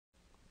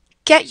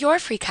Get your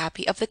free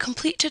copy of the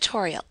complete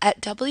tutorial at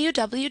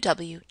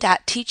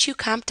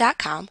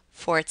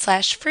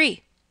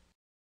www.teachucomp.com/free.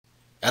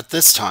 At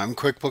this time,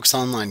 QuickBooks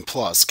Online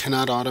Plus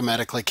cannot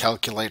automatically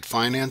calculate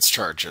finance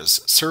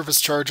charges, service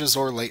charges,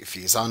 or late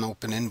fees on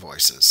open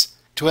invoices.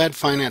 To add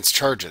finance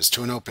charges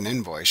to an open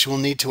invoice, you will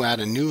need to add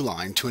a new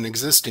line to an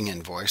existing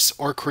invoice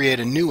or create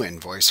a new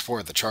invoice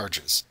for the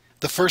charges.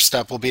 The first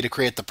step will be to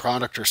create the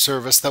product or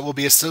service that will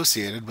be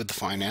associated with the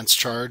finance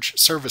charge,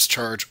 service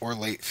charge, or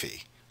late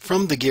fee.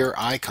 From the gear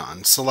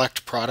icon,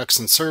 select Products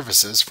and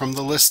Services from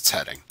the Lists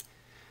heading.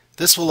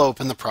 This will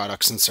open the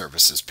Products and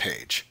Services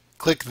page.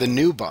 Click the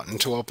New button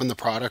to open the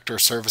Product or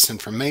Service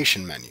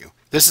Information menu.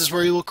 This is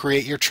where you will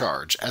create your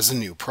charge as a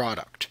new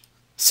product.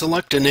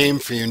 Select a name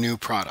for your new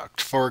product,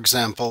 for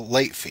example,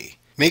 late fee.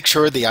 Make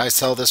sure the I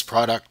sell this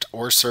product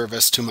or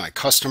service to my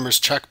customers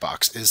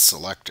checkbox is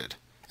selected.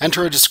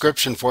 Enter a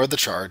description for the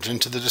charge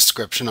into the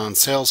Description on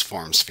Sales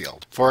Forms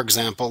field, for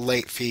example,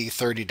 late fee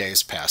 30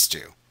 days past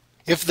due.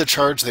 If the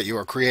charge that you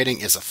are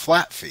creating is a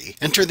flat fee,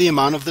 enter the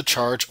amount of the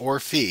charge or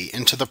fee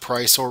into the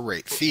price or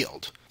rate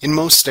field. In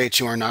most states,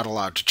 you are not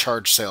allowed to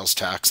charge sales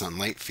tax on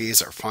late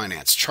fees or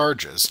finance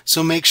charges,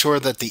 so make sure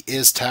that the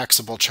Is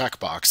Taxable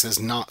checkbox is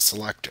not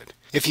selected.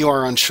 If you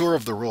are unsure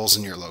of the rules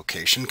in your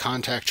location,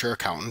 contact your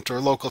accountant or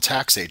local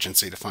tax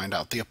agency to find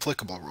out the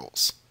applicable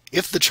rules.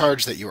 If the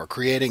charge that you are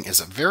creating is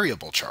a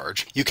variable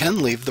charge, you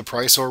can leave the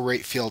price or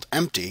rate field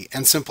empty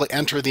and simply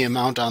enter the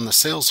amount on the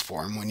sales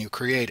form when you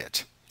create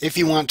it. If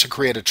you want to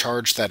create a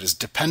charge that is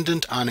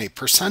dependent on a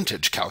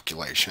percentage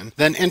calculation,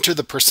 then enter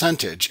the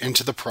percentage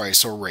into the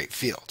price or rate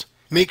field.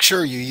 Make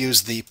sure you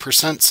use the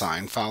percent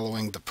sign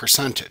following the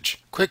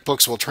percentage.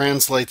 QuickBooks will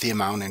translate the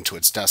amount into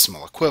its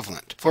decimal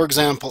equivalent. For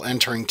example,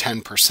 entering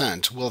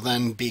 10% will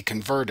then be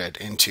converted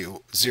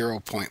into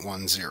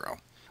 0.10.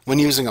 When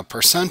using a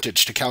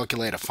percentage to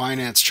calculate a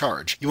finance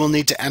charge, you will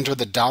need to enter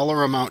the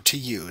dollar amount to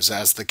use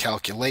as the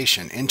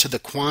calculation into the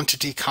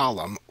quantity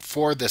column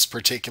for this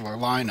particular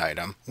line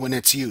item when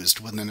it's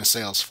used within a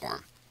sales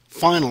form.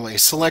 Finally,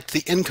 select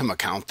the income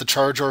account the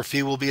charge or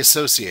fee will be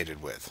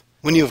associated with.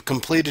 When you have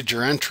completed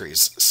your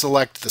entries,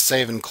 select the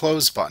Save and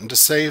Close button to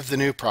save the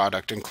new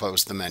product and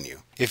close the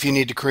menu. If you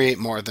need to create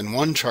more than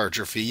one charge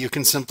or fee, you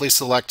can simply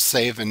select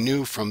Save and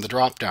New from the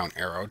drop-down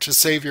arrow to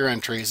save your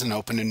entries and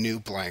open a new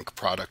blank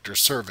Product or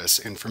Service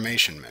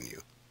Information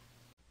menu.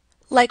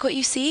 Like what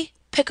you see?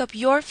 Pick up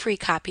your free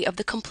copy of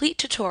the complete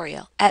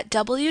tutorial at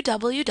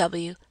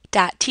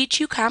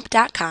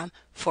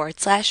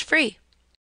www.teachucomp.com/free.